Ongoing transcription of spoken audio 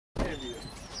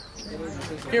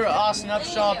Here at Austin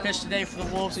Upshaw, pitched today for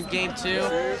the Wolves in Game 2.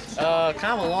 Kind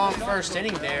of a long first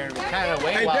inning there. Kind of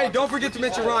way wild. Hey, don't forget to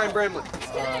mention Ryan Bramlett.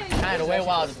 Kind of way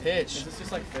wild to pitch.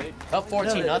 Up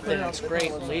 14-0. That's a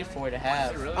great lead for you to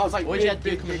have. What did you have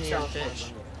to do coming here and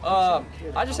pitch?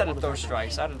 I just had to throw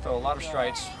strikes. I had to throw a lot of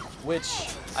strikes, which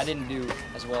I didn't do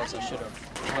as well as I should have.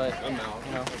 But you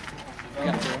know, we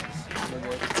got through.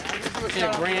 Hit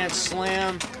a grand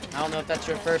slam. I don't know if that's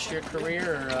your first year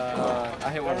career or I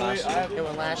hit one last year. Hit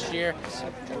one last year.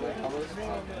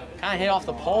 Kind of hit off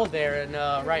the pole there in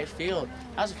right field.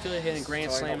 How's it feel hitting a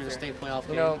grand slam in the state playoff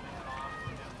game? You know,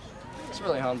 it's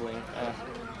really humbling.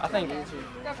 I think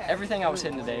everything I was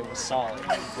hitting today was solid,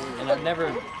 and I've never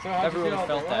really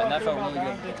felt that, and that felt really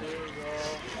good.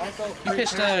 You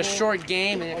pitched a short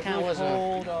game, and it kind of was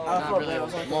not really a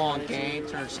long game,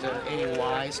 turns to inning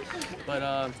wise,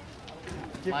 but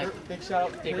Mike,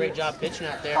 did a great job pitching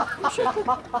out there.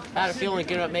 Had a feeling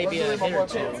getting up maybe a hit or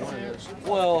two.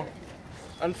 Well,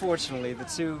 unfortunately, the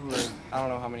two, I don't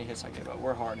know how many hits I gave up,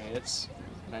 were hard hits,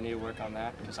 and I need to work on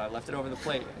that because I left it over the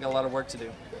plate. I got a lot of work to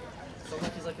do.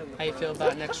 How you feel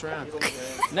about next round?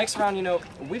 Next round, you know,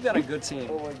 we've got a good team.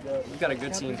 We've got a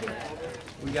good team here.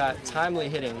 We got timely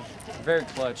hitting, very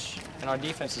clutch, and our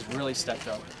defense has really stepped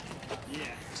up.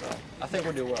 So I think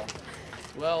we'll do well.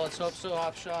 Well, let's hope so,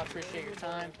 Upshaw. Appreciate your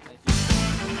time. Thank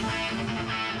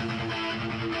you.